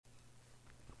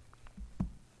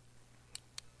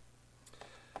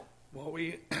Well,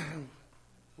 we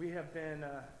we have been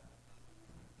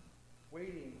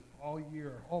waiting all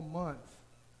year, all month,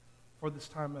 for this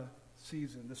time of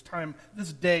season,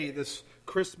 this day, this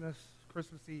Christmas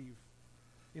Eve.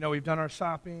 You know, we've done our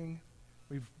shopping,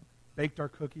 we've baked our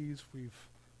cookies, we've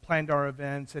planned our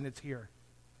events, and it's here.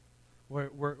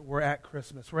 We're at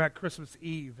Christmas. We're at Christmas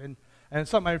Eve, and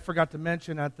something I forgot to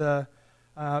mention at the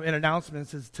in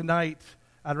announcements is tonight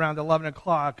at around 11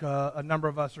 o'clock, a number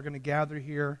of us are going to gather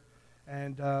here.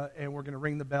 And we're going to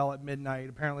ring the bell at midnight.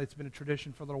 Apparently, it's been a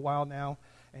tradition for a little while now,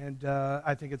 and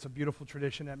I think it's a beautiful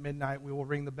tradition. At midnight, we will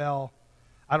ring the bell.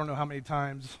 I don't know how many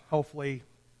times. Hopefully,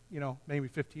 maybe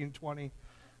 15, 20.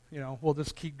 We'll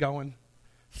just keep going,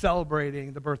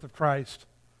 celebrating the birth of Christ.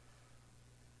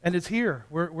 And it's here.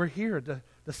 We're here to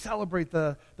celebrate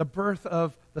the birth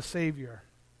of the Savior.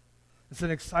 It's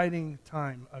an exciting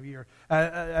time of year.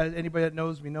 Anybody that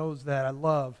knows me knows that I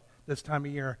love this time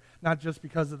of year, not just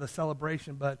because of the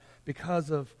celebration, but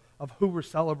because of who we're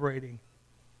celebrating.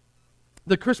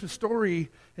 The Christmas story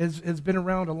has been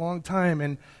around a long time,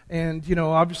 and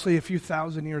obviously a few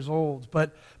thousand years old,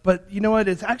 but you know what,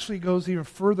 it actually goes even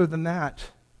further than that.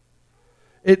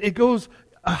 It goes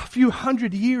a few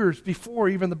hundred years before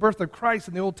even the birth of Christ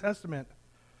in the Old Testament.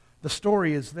 The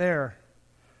story is there.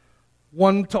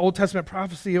 One Old Testament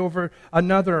prophecy over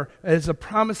another is a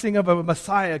promising of a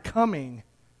Messiah coming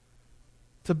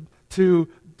to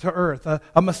earth,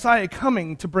 a Messiah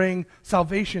coming to bring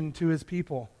salvation to his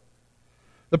people.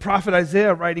 The prophet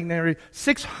Isaiah, writing there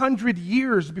 600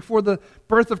 years before the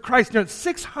birth of Christ,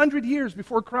 600 years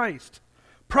before Christ,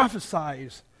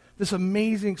 prophesies this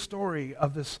amazing story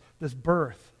of this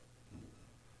birth.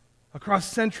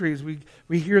 Across centuries,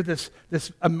 we hear this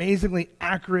amazingly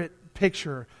accurate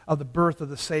picture of the birth of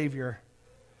the Savior.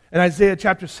 In Isaiah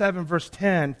chapter 7, verse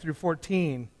 10 through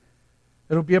 14,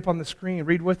 it'll be up on the screen.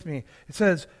 Read with me. It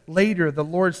says, "Later the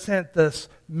Lord sent this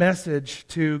message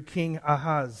to King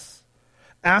Ahaz.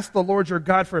 Ask the Lord your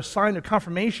God for a sign of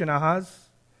confirmation, Ahaz.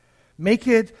 Make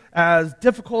it as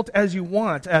difficult as you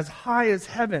want, as high as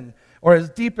heaven, or as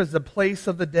deep as the place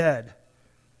of the dead."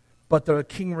 But the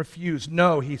king refused.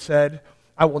 "No," he said,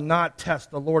 "I will not test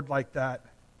the Lord like that."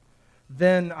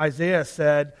 Then Isaiah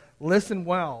said, "Listen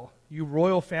well, you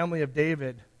royal family of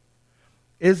David.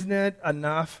 Isn't it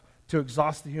enough to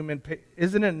exhaust human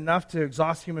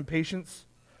patience?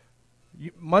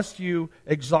 Must you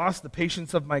exhaust the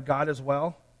patience of my God as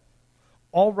well?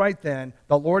 All right then,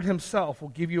 the Lord himself will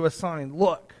give you a sign.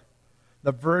 Look,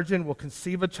 the virgin will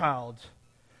conceive a child.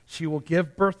 She will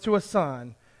give birth to a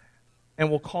son, and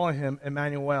will call him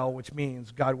Emmanuel, which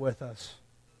means God with us."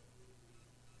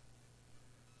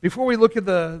 Before we look at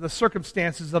the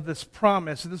circumstances of this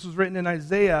promise, and this was written in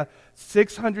Isaiah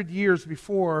 600 years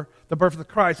before the birth of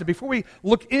Christ, and before we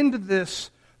look into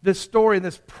this story,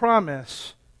 this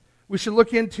promise, we should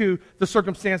look into the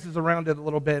circumstances around it a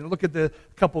little bit and look at the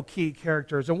couple key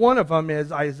characters. And one of them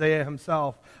is Isaiah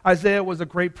himself. Isaiah was a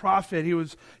great prophet.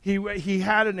 He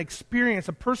had an experience,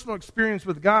 a personal experience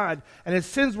with God, and his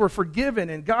sins were forgiven,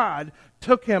 and God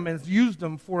took him and used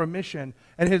him for a mission.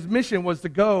 And his mission was to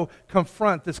go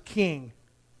confront this king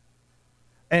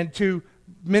and to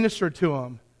minister to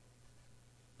him.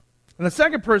 And the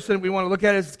second person we want to look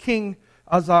at is King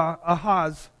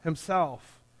Ahaz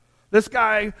himself. This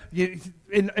guy,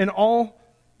 in all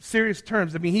serious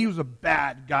terms, he was a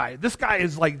bad guy. This guy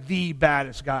is like the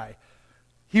baddest guy.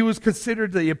 He was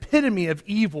considered the epitome of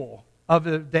evil of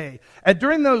the day. And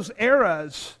during those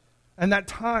eras and that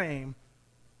time,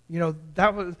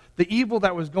 that was the evil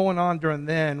that was going on during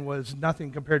then was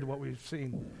nothing compared to what we've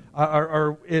seen,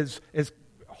 or is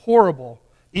horrible,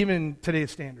 even in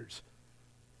today's standards.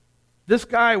 This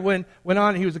guy went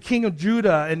on, he was a king of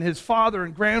Judah, and his father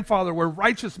and grandfather were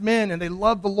righteous men, and they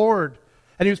loved the Lord.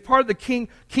 And he was part of the King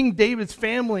David's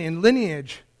family and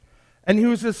lineage. And he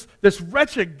was this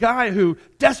wretched guy who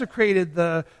desecrated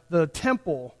the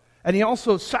temple, and he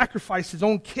also sacrificed his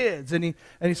own kids, and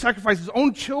he sacrificed his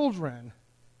own children.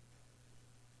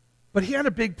 But he had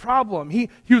a big problem. He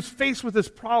was faced with this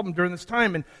problem during this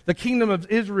time, and the kingdom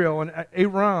of Israel and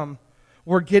Aram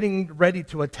were getting ready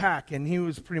to attack, and he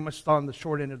was pretty much on the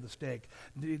short end of the stick.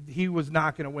 He was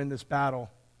not going to win this battle.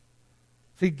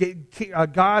 See,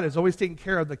 God is always taking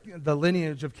care of the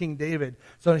lineage of King David.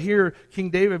 So here, King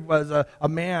David was a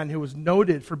man who was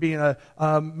noted for being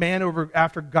a man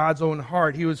after God's own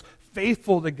heart. He was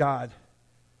faithful to God.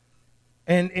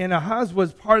 And Ahaz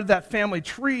was part of that family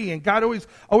tree, and God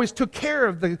always took care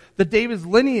of the David's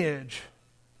lineage.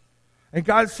 And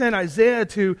God sent Isaiah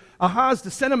to Ahaz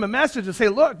to send him a message and say,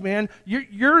 "Look, man,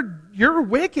 you're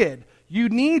wicked. You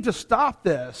need to stop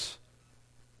this."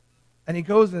 And he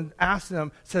goes and asks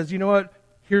them, says, you know what?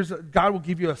 God will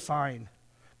give you a sign.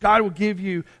 God will give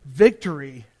you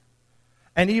victory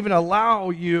and even allow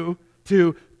you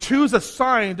to choose a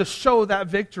sign to show that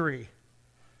victory.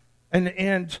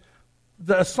 And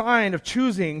the sign of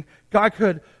choosing, God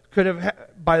could have,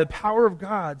 by the power of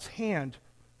God's hand,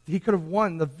 he could have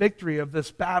won the victory of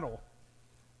this battle.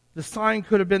 The sign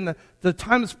could have been the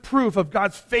timeless proof of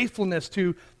God's faithfulness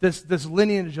to this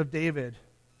lineage of David.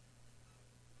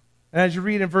 And as you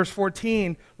read in verse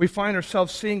 14, we find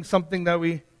ourselves seeing something that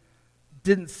we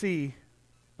didn't see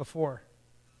before.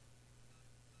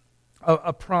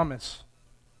 A promise.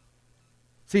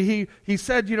 See, he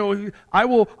said, you know, I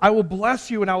will bless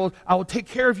you and I will take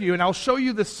care of you and I'll show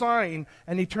you the sign.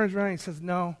 And he turns around and he says,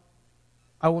 no,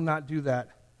 I will not do that.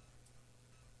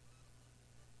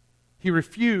 He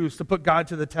refused to put God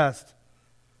to the test.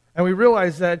 And we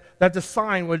realized that the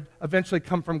sign would eventually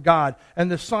come from God.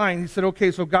 And the sign, he said, okay,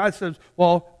 so God says,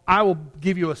 well, I will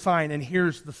give you a sign, and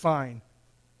here's the sign.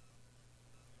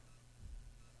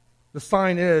 The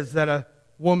sign is that a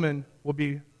woman will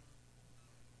be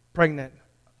pregnant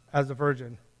as a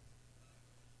virgin.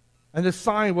 And this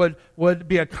sign would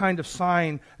be a kind of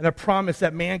sign and a promise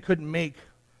that man couldn't make,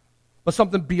 but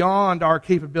something beyond our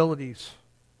capabilities.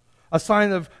 A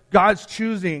sign of God's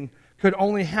choosing could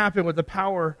only happen with the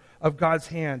power of God's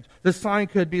hand. This sign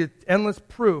could be endless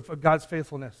proof of God's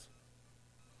faithfulness.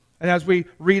 And as we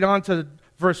read on to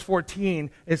verse 14,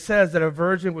 it says that a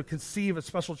virgin would conceive a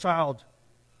special child.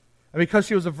 And because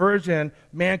she was a virgin,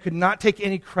 man could not take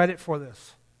any credit for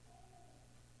this.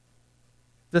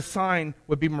 This sign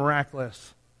would be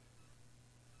miraculous.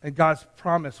 And God's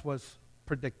promise was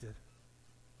predicted.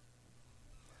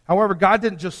 However, God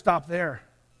didn't just stop there.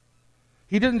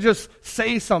 He didn't just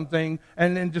say something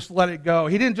and then just let it go.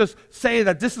 He didn't just say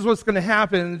that this is what's going to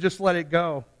happen and just let it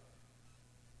go.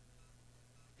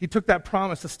 He took that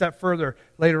promise a step further.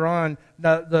 Later on,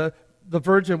 the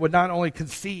virgin would not only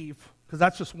conceive, because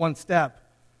that's just one step.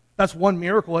 That's one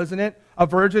miracle, isn't it? A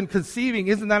virgin conceiving,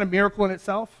 isn't that a miracle in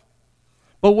itself?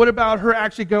 But what about her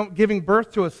actually giving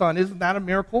birth to a son? Isn't that a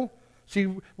miracle?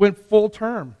 She went full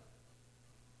term.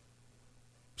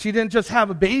 She didn't just have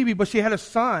a baby, but she had a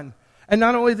son. And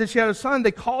not only did she have a son,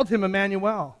 they called him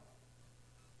Emmanuel.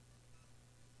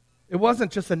 It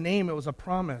wasn't just a name, it was a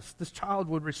promise. This child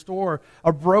would restore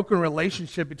a broken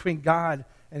relationship between God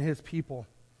and his people.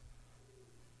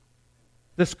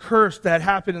 This curse that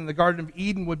happened in the Garden of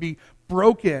Eden would be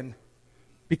broken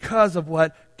because of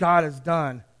what God has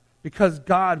done, because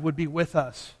God would be with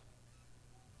us.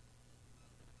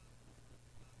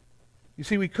 You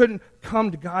see, we couldn't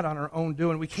come to God on our own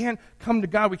doing. We can't come to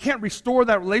God. We can't restore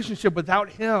that relationship without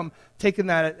him taking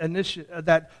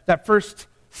that first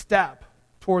step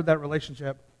toward that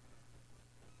relationship.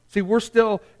 See, we're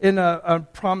still in a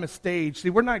promise stage. See,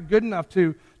 we're not good enough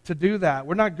to do that.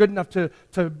 We're not good enough to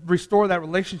restore that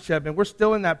relationship, and we're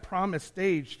still in that promise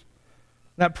stage.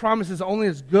 That promise is only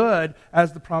as good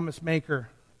as the promise maker.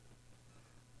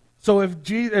 So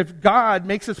if God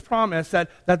makes this promise that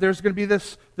there's going to be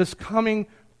this coming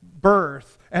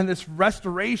birth and this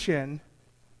restoration,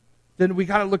 then we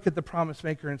got to look at the promise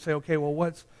maker and say, okay,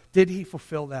 well, did he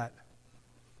fulfill that?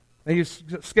 And you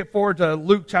skip forward to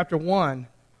Luke chapter 1,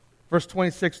 verse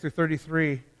 26 through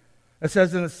 33. It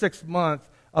says, in the 6th month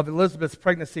of Elizabeth's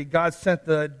pregnancy, God sent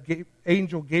the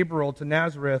angel Gabriel to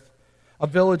Nazareth, a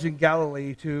village in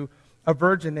Galilee, to a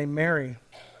virgin named Mary.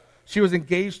 She was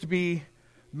engaged to be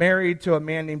married to a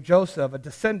man named Joseph, a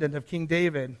descendant of King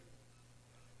David.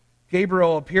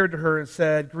 Gabriel appeared to her and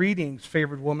said, "Greetings,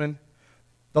 favored woman.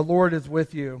 The Lord is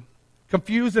with you."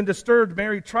 Confused and disturbed,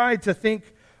 Mary tried to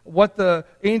think what the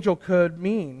angel could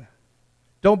mean.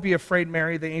 "Don't be afraid,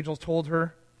 Mary," the angel told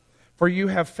her, "for you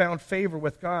have found favor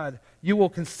with God. You will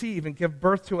conceive and give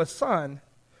birth to a son,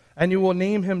 and you will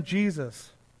name him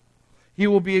Jesus. He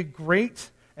will be great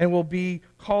and will be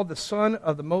called the Son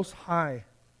of the Most High.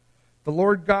 The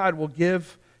Lord God will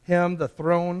give him the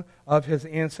throne of his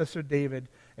ancestor David,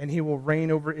 and he will reign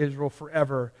over Israel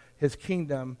forever. His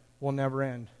kingdom will never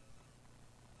end."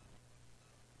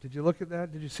 Did you look at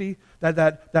that? Did you see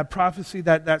that prophecy,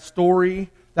 that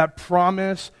story, that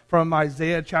promise from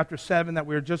Isaiah chapter 7 that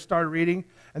we were just started reading?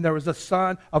 And there was a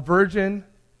son, a virgin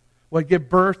would give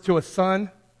birth to a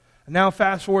son. And now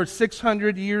fast forward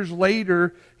 600 years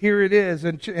later, here it is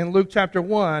in Luke chapter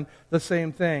 1, the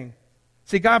same thing.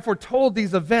 See, God foretold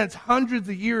these events hundreds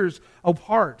of years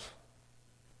apart.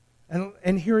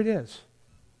 And here it is.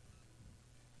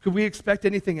 Could we expect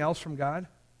anything else from God?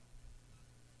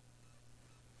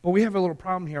 But we have a little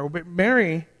problem here.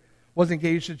 Mary was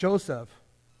engaged to Joseph.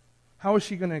 How is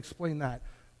she going to explain that?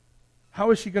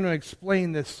 How is she going to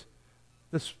explain this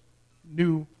this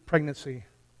new pregnancy.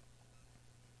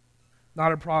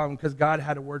 Not a problem, because God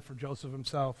had a word for Joseph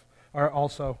himself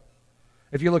also.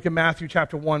 If you look at Matthew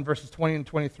chapter 1, verses 20 and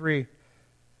 23,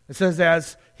 it says,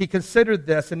 as he considered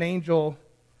this, an angel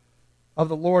of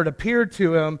the Lord appeared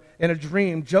to him in a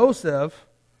dream. Joseph,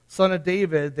 son of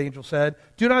David, the angel said,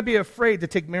 do not be afraid to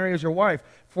take Mary as your wife,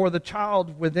 for the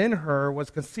child within her was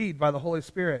conceived by the Holy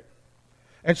Spirit.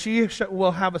 And she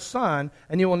will have a son,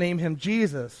 and you will name him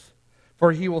Jesus,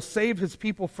 for he will save his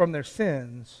people from their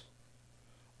sins.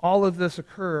 All of this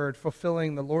occurred,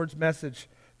 fulfilling the Lord's message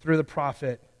through the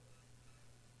prophet.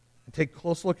 And take a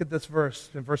close look at this verse,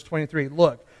 in verse 23.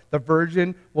 Look, the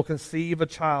virgin will conceive a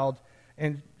child,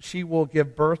 and she will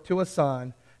give birth to a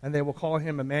son, and they will call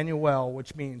him Emmanuel,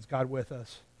 which means God with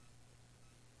us.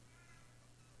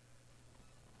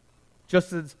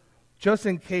 Just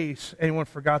in case anyone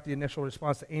forgot the initial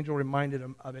response, the angel reminded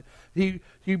him of it. He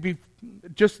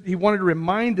wanted to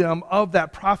remind them of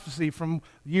that prophecy from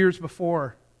years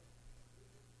before.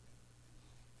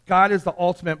 God is the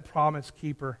ultimate promise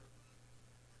keeper.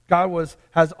 God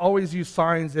has always used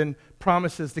signs and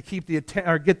promises to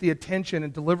get the attention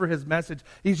and deliver his message.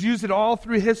 He's used it all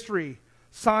through history,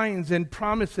 signs and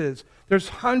promises. There's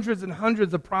hundreds and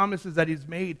hundreds of promises that he's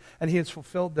made, and he has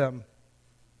fulfilled them.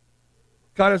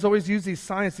 God has always used these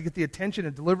signs to get the attention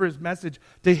and deliver his message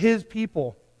to his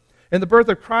people. In the birth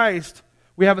of Christ,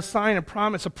 we have a sign, a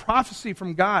promise, a prophecy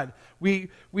from God. We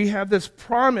have this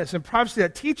promise and prophecy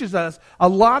that teaches us a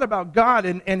lot about God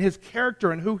and his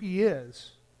character and who he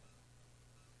is.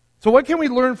 So what can we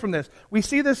learn from this? We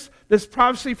see this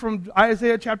prophecy from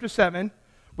Isaiah chapter 7.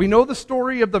 We know the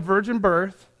story of the virgin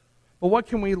birth, but what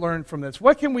can we learn from this?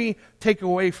 What can we take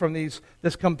away from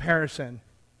this comparison?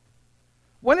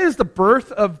 What is the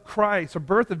birth of Christ or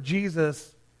birth of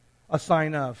Jesus a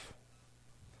sign of?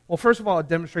 Well, first of all, it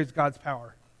demonstrates God's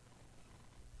power.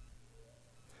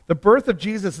 The birth of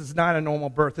Jesus is not a normal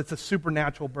birth. It's a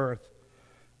supernatural birth.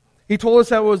 He told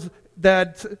us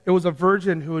that it was a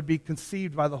virgin who would be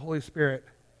conceived by the Holy Spirit.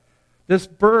 This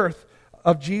birth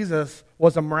of Jesus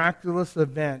was a miraculous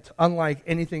event, unlike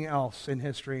anything else in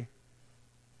history.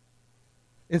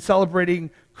 In celebrating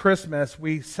Christmas,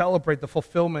 we celebrate the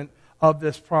fulfillment of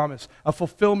this promise, a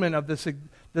fulfillment of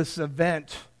this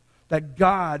event that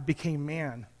God became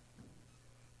man.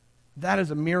 That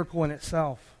is a miracle in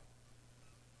itself.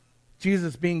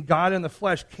 Jesus, being God in the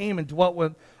flesh, came and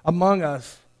dwelt among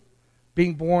us,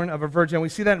 being born of a virgin. We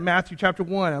see that in Matthew chapter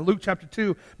 1 and Luke chapter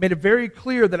 2, made it very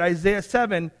clear that Isaiah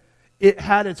 7, it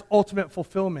had its ultimate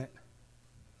fulfillment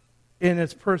in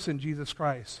its person, Jesus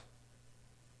Christ.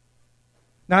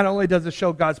 Not only does it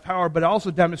show God's power, but it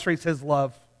also demonstrates his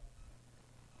love.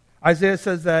 Isaiah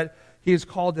says that he is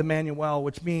called Emmanuel,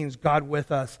 which means God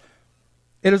with us.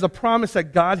 It is a promise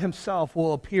that God himself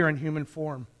will appear in human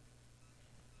form.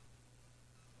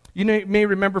 You may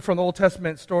remember from the Old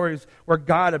Testament stories where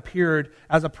God appeared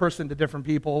as a person to different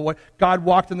people. God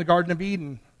walked in the Garden of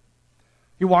Eden.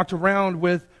 He walked around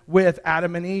with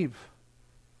Adam and Eve.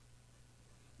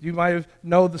 You might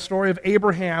know the story of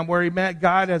Abraham where he met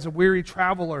God as a weary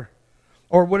traveler.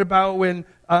 Or what about when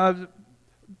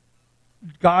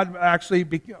God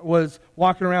actually was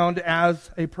walking around as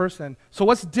a person? So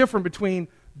what's different between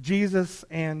Jesus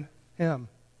and him?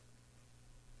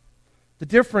 The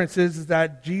difference is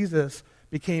that Jesus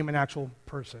became an actual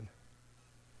person.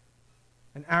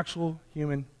 An actual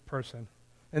human person.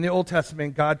 In the Old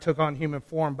Testament, God took on human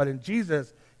form, but in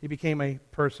Jesus, he became a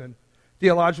person.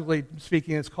 Theologically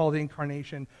speaking, it's called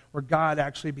incarnation, where God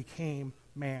actually became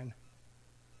man.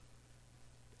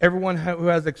 Everyone who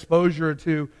has exposure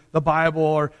to the Bible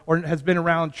or has been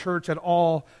around church at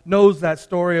all knows that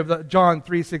story of John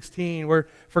 3:16, where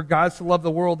for God so loved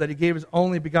the world that he gave his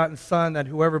only begotten Son, that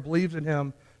whoever believes in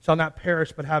him shall not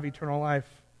perish but have eternal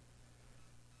life.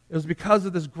 It was because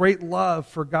of this great love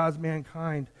for God's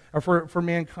mankind, or for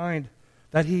mankind,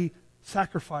 that he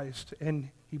sacrificed and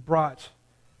he brought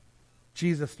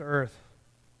Jesus to earth.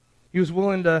 He was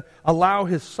willing to allow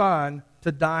his Son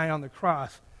to die on the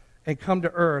cross and come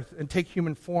to earth and take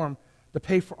human form to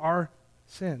pay for our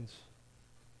sins.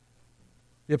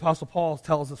 The Apostle Paul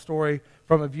tells a story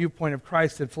from a viewpoint of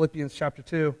Christ in Philippians chapter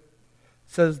 2. It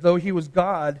says, though he was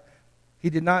God, he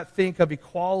did not think of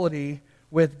equality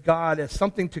with God as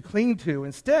something to cling to.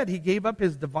 Instead, he gave up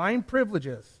his divine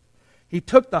privileges. He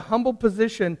took the humble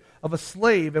position of a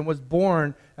slave and was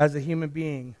born as a human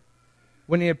being.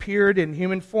 When he appeared in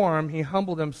human form, he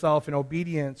humbled himself in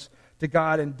obedience to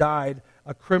God and died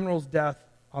a criminal's death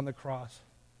on the cross.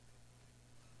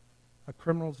 A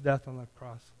criminal's death on the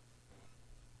cross.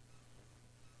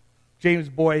 James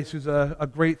Boyce, who's a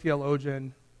great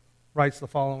theologian, writes the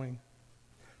following.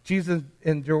 Jesus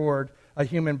endured a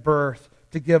human birth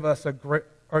to give us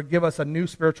a new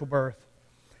spiritual birth.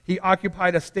 He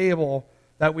occupied a stable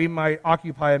that we might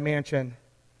occupy a mansion.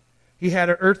 He had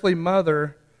an earthly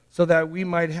mother so that we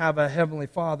might have a heavenly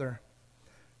Father.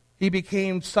 He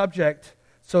became subject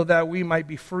so that we might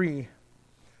be free.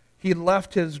 He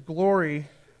left his glory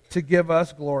to give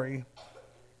us glory.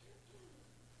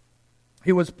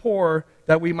 He was poor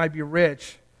that we might be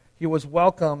rich. He was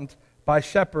welcomed by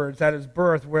shepherds at his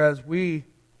birth, whereas we,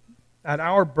 at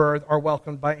our birth, are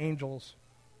welcomed by angels.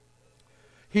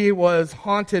 He was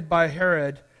haunted by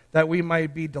Herod that we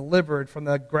might be delivered from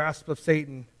the grasp of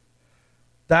Satan.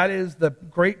 That is the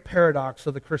great paradox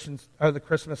of the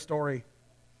Christmas story.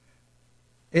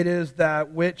 It is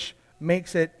that which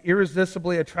makes it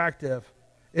irresistibly attractive.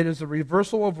 It is a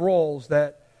reversal of roles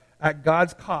that at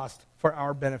God's cost for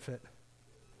our benefit.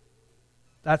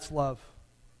 That's love.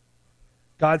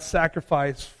 God's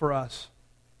sacrifice for us.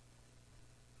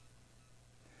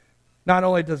 Not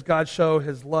only does God show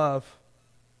his love,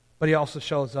 but he also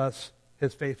shows us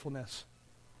his faithfulness.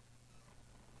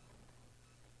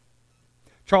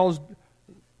 Charles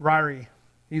Ryrie,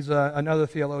 he's another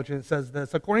theologian, says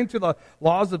this: according to the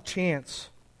laws of chance,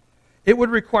 it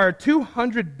would require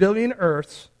 200 billion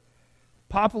Earths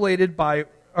populated by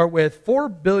or with 4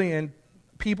 billion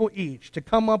people each to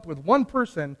come up with one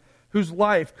person whose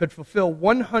life could fulfill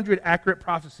 100 accurate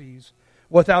prophecies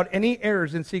without any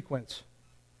errors in sequence.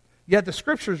 Yet the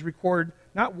scriptures record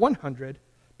not 100,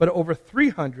 but over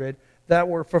 300 that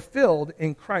were fulfilled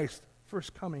in Christ's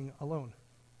first coming alone.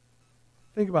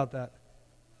 Think about that.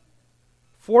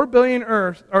 4 billion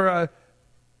Earths, or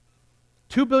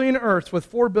 2 billion Earths with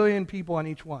 4 billion people on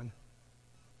each one.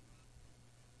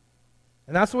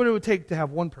 And that's what it would take to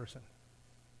have one person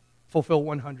fulfill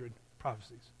 100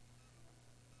 prophecies.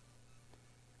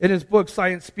 In his book,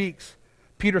 Science Speaks,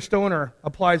 Peter Stoner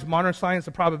applies modern science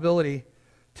of probability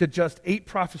to just 8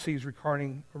 prophecies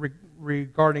regarding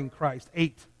Christ.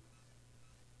 8.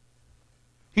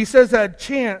 He says that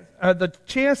the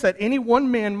chance that any one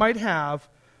man might have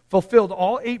fulfilled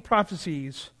all 8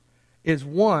 prophecies is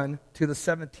 1 to the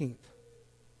 17th.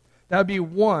 That would be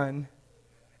 1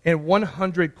 in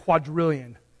 100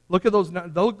 quadrillion. Look at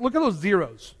those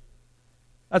zeros.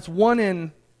 That's 1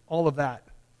 in all of that.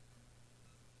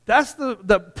 That's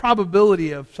the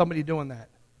probability of somebody doing that.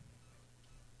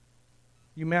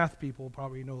 You math people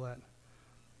probably know that.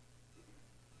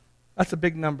 That's a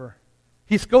big number.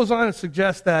 He goes on and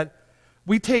suggests that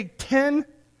we take 10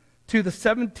 to the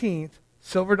 17th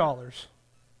silver dollars.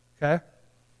 Okay?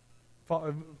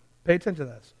 Pay attention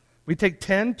to this. We take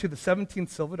 10 to the 17th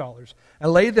silver dollars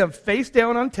and lay them face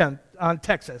down on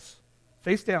Texas.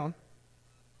 Face down.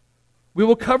 We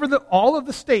will cover all of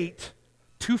the state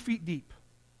 2 feet deep.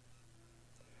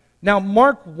 Now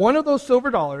mark one of those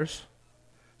silver dollars,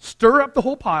 stir up the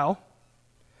whole pile,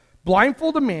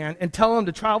 blindfold a man, and tell him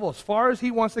to travel as far as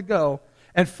he wants to go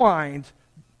and find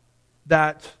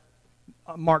that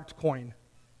marked coin.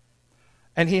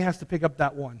 And he has to pick up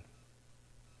that one.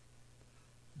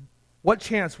 What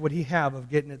chance would he have of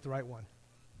getting it the right one?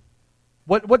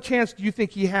 What chance do you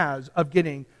think he has of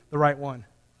getting the right one?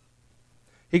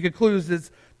 He concludes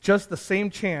it's just the same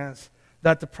chance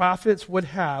that the prophets would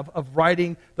have of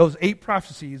writing those 8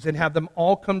 prophecies and have them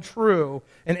all come true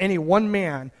in any one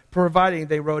man, providing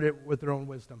they wrote it with their own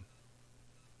wisdom.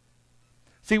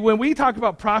 See, when we talk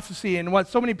about prophecy, and what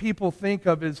so many people think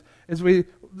of is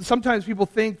sometimes people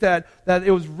think that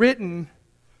it was written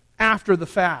after the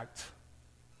fact.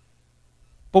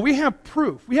 But we have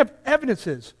proof, we have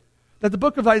evidences that the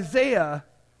book of Isaiah,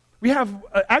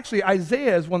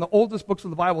 Isaiah is one of the oldest books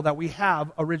of the Bible that we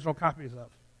have original copies of,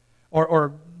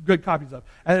 or good copies of.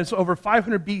 And it's over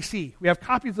 500 BC. We have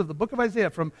copies of the book of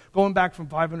Isaiah from going back from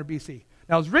 500 BC.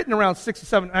 Now, it was written around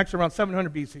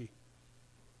 700 BC.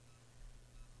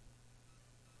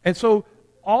 And so,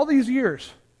 all these years,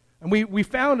 and we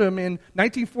found them in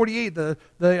 1948,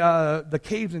 the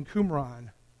caves in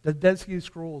Qumran, the Dead Sea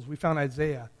Scrolls, we found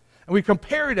Isaiah. And we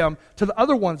compared them to the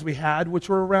other ones we had, which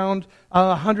were around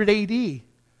 100 AD.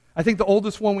 I think the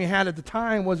oldest one we had at the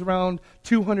time was around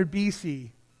 200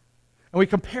 BC. And we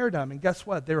compared them, and guess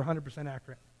what? They were 100%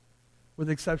 accurate, with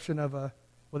the exception of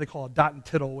what they call a dot and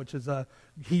tittle, which is a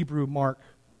Hebrew mark,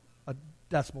 a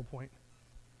decimal point.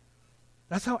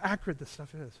 That's how accurate this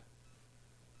stuff is.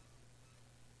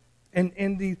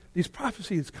 And these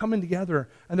prophecies coming together,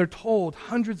 and they're told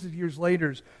hundreds of years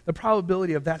later, the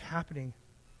probability of that happening.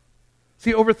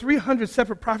 See, over 300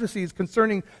 separate prophecies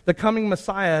concerning the coming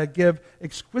Messiah give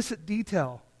exquisite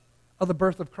detail of the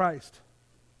birth of Christ.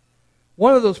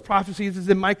 One of those prophecies is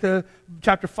in Micah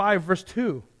chapter 5, verse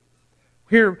 2.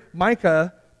 Here,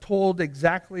 Micah told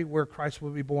exactly where Christ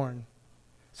will be born.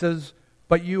 It says,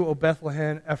 "But you, O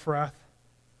Bethlehem Ephrath,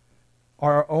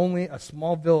 are only a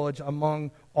small village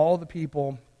among all the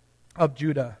people of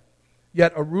Judah.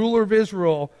 Yet a ruler of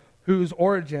Israel, whose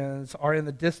origins are in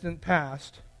the distant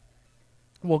past,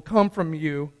 will come from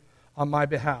you on my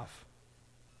behalf."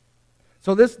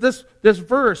 So this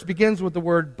verse begins with the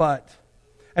word "but."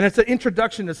 And it's an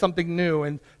introduction to something new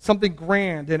and something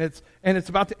grand, and it's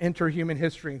about to enter human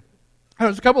history. And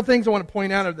there's a couple things I want to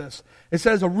point out of this. It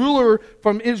says a ruler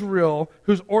from Israel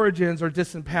whose origins are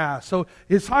distant past. So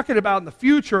he's talking about in the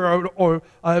future, or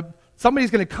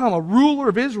somebody's going to come, a ruler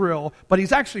of Israel, but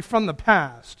he's actually from the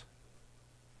past.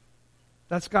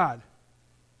 That's God.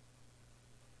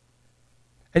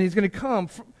 And he's going to come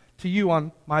to you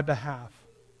on my behalf.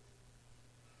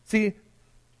 See,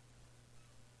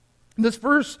 this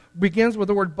verse begins with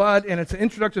the word "but," and it's an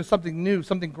introduction to something new,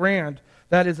 something grand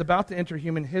that is about to enter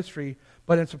human history.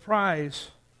 But in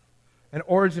surprise, an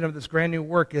origin of this grand new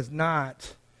work is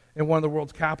not in one of the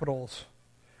world's capitals.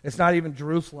 It's not even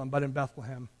Jerusalem, but in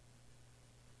Bethlehem.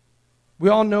 We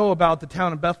all know about the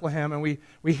town of Bethlehem, and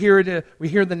we hear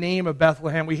the name of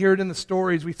Bethlehem. We hear it in the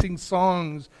stories. We sing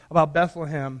songs about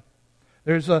Bethlehem.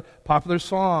 There's a popular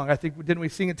song. I think, didn't we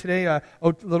sing it today?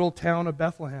 "O Little Town of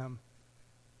Bethlehem."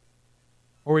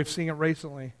 Or we've seen it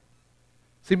recently.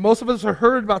 See, most of us have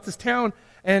heard about this town,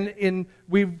 and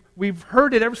we've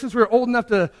heard it ever since we were old enough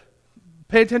to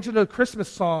pay attention to Christmas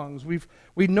songs.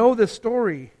 We know this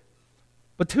story.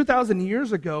 But 2,000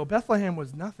 years ago, Bethlehem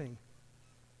was nothing.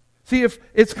 See, if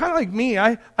it's kind of like me,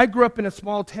 I grew up in a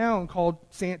small town called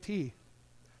Santee.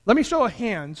 Let me show a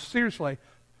hand, seriously.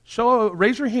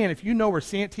 Raise your hand if you know where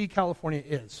Santee, California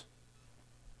is.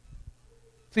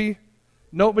 See,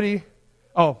 nobody.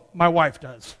 Oh, my wife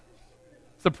does.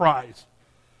 Surprise.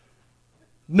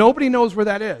 Nobody knows where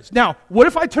that is. Now, what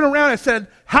if I turn around and said,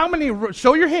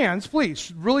 show your hands,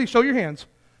 please, really show your hands.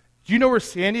 Do you know where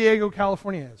San Diego,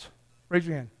 California is? Raise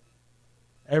your hand.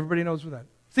 Everybody knows where that is.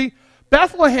 See,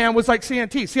 Bethlehem was like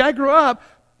Santee. See, I grew up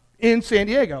in San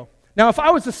Diego. Now, if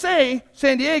I was to say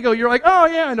San Diego, you're like, "Oh,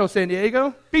 yeah, I know San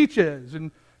Diego. Beaches,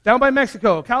 and down by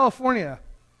Mexico, California,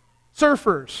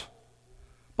 surfers."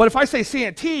 But if I say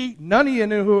Santee, none of you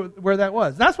knew where that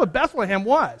was. That's what Bethlehem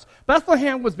was.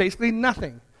 Bethlehem was basically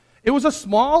nothing. It was a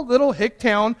small little hick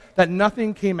town that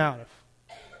nothing came out of.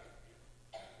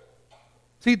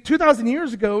 See, 2,000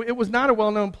 years ago, it was not a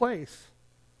well-known place.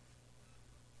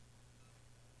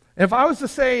 And if I was to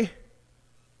say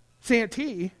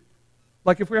Santee,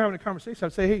 like if we were having a conversation,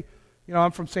 I'd say, "Hey,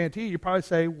 I'm from Santee." You'd probably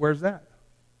say, "Where's that?"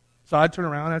 So I'd turn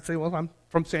around and I'd say, "Well, I'm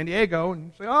from San Diego." And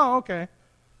you'd say, "Oh, okay.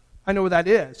 I know where that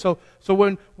is." So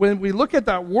when we look at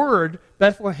that word,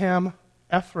 Bethlehem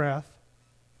Ephrath,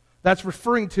 that's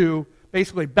referring to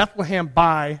basically Bethlehem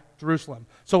by Jerusalem.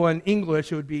 So in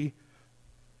English, it would be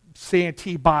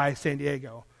Santee by San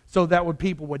Diego. So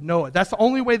people would know it. That's the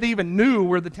only way they even knew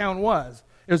where the town was,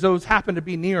 is those happened to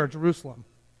be near Jerusalem.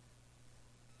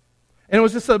 And it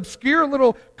was this obscure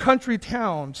little country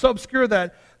town, so obscure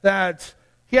that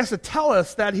he has to tell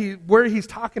us where he's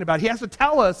talking about. He has to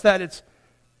tell us that it's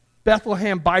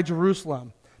Bethlehem by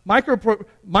Jerusalem.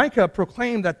 Micah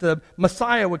proclaimed that the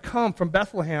Messiah would come from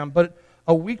Bethlehem, but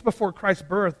a week before Christ's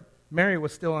birth, Mary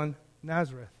was still in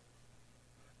Nazareth.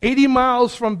 80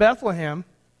 miles from Bethlehem,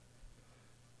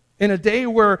 in a day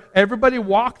where everybody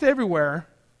walked everywhere,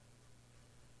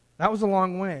 that was a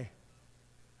long way.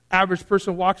 Average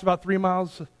person walks about 3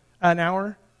 miles an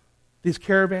hour. These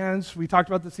caravans, we talked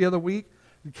about this the other week,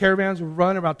 the caravans would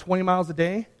run about 20 miles a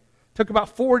day. Took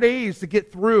about 4 days to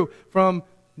get through from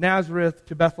Nazareth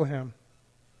to Bethlehem.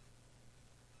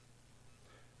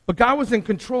 But God was in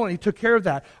control, and he took care of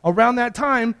that. Around that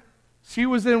time, she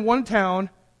was in one town.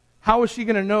 How was she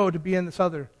going to know to be in this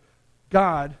other?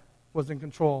 God was in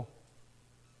control.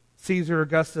 Caesar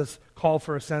Augustus called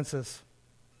for a census.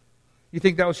 You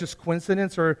think that was just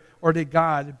coincidence, or did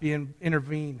God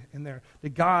intervene in there?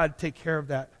 Did God take care of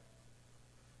that?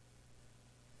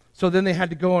 So then they had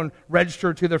to go and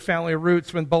register to their family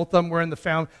roots when both of them were in the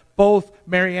family. Both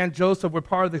Mary and Joseph were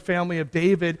part of the family of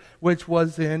David, which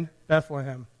was in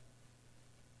Bethlehem.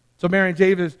 So Mary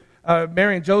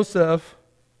and Joseph,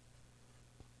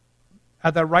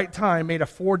 at that right time, made a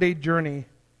 4-day journey.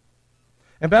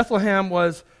 And Bethlehem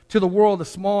was, to the world, a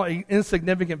small,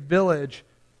 insignificant village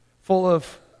full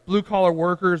of blue-collar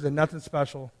workers and nothing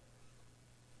special.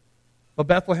 But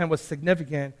Bethlehem was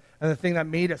significant, and the thing that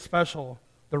made it special,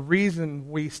 the reason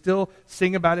we still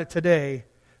sing about it today,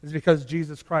 is because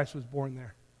Jesus Christ was born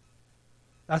there.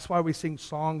 That's why we sing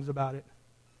songs about it.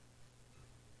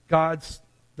 God,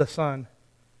 the Son,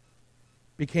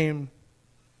 became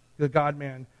the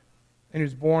God-man, and he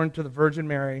was born to the Virgin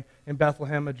Mary in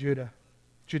Bethlehem of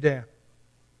Judea.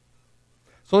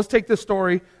 So let's take this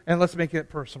story and let's make it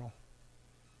personal.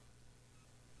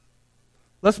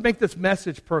 Let's make this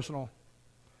message personal.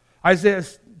 Isaiah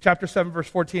chapter 7, verse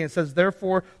 14, it says,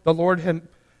 "Therefore the Lord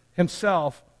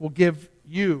himself will give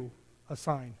you a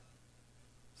sign."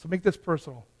 So make this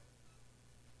personal.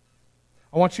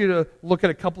 I want you to look at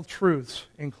a couple truths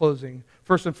in closing.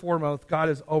 First and foremost, God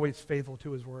is always faithful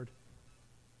to his word.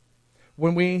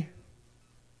 When we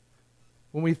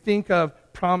think of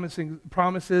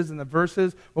promises and the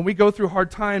verses, when we go through hard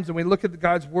times and we look at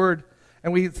God's word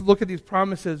and we look at these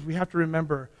promises, we have to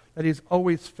remember that he is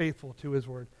always faithful to his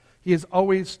word. He is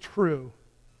always true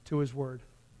to his word.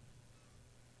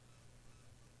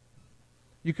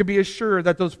 You can be assured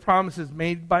that those promises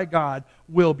made by God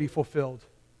will be fulfilled.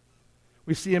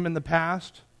 We see him in the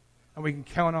past, and we can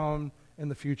count on him in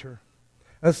the future.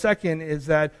 And the second is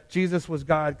that Jesus was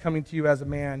God coming to you as a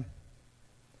man.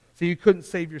 See, you couldn't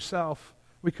save yourself.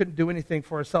 We couldn't do anything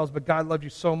for ourselves, but God loved you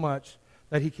so much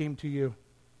that he came to you.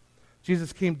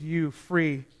 Jesus came to you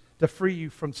to free you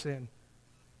from sin.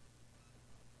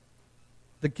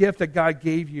 The gift that God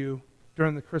gave you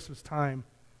during the Christmas time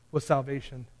was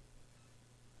salvation.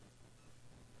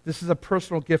 This is a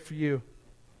personal gift for you.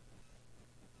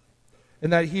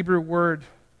 And that Hebrew word,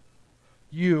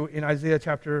 you, in Isaiah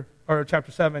chapter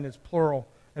 7 is plural,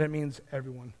 and it means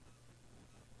everyone.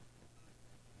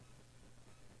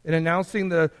 In announcing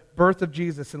the birth of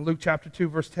Jesus in Luke chapter 2,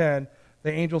 verse 10,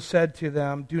 the angel said to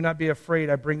them, "Do not be afraid,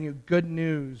 I bring you good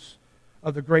news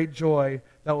of the great joy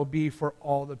that will be for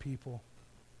all the people."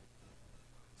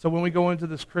 So when we go into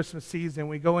this Christmas season,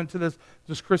 we go into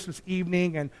this Christmas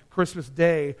evening and Christmas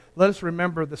day, let us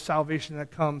remember the salvation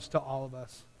that comes to all of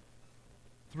us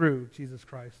through Jesus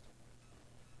Christ.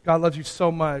 God loves you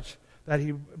so much that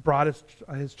he brought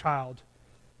his child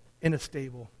in a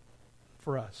stable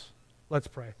for us. Let's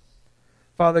pray.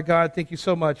 Father God, thank you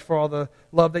so much for all the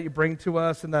love that you bring to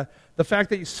us and the fact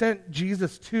that you sent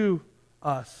Jesus to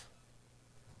us.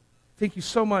 Thank you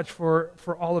so much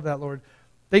for all of that, Lord.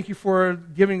 Thank you for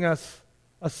giving us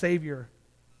a Savior.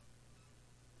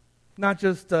 Not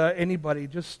just anybody,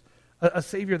 just a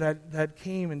Savior that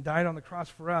came and died on the cross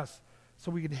for us so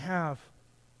we could have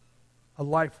a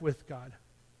life with God.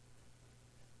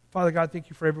 Father God, thank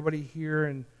you for everybody here,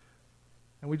 and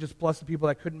we just bless the people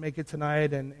that couldn't make it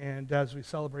tonight and as we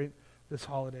celebrate this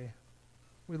holiday.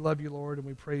 We love you, Lord, and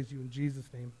we praise you in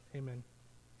Jesus' name. Amen.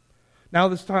 Now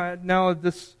this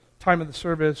time of the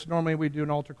service, normally we do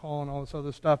an altar call and all this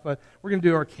other stuff, but we're going to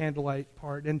do our candlelight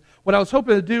part. And what I was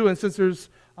hoping to do, and since there's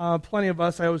plenty of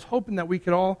us, I was hoping that we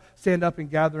could all stand up and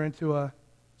gather into a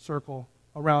circle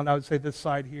around, I would say, this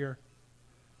side here.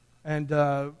 And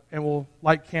we'll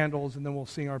light candles, and then we'll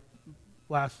sing our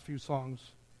last few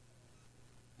songs.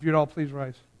 If you'd all please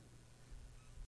rise.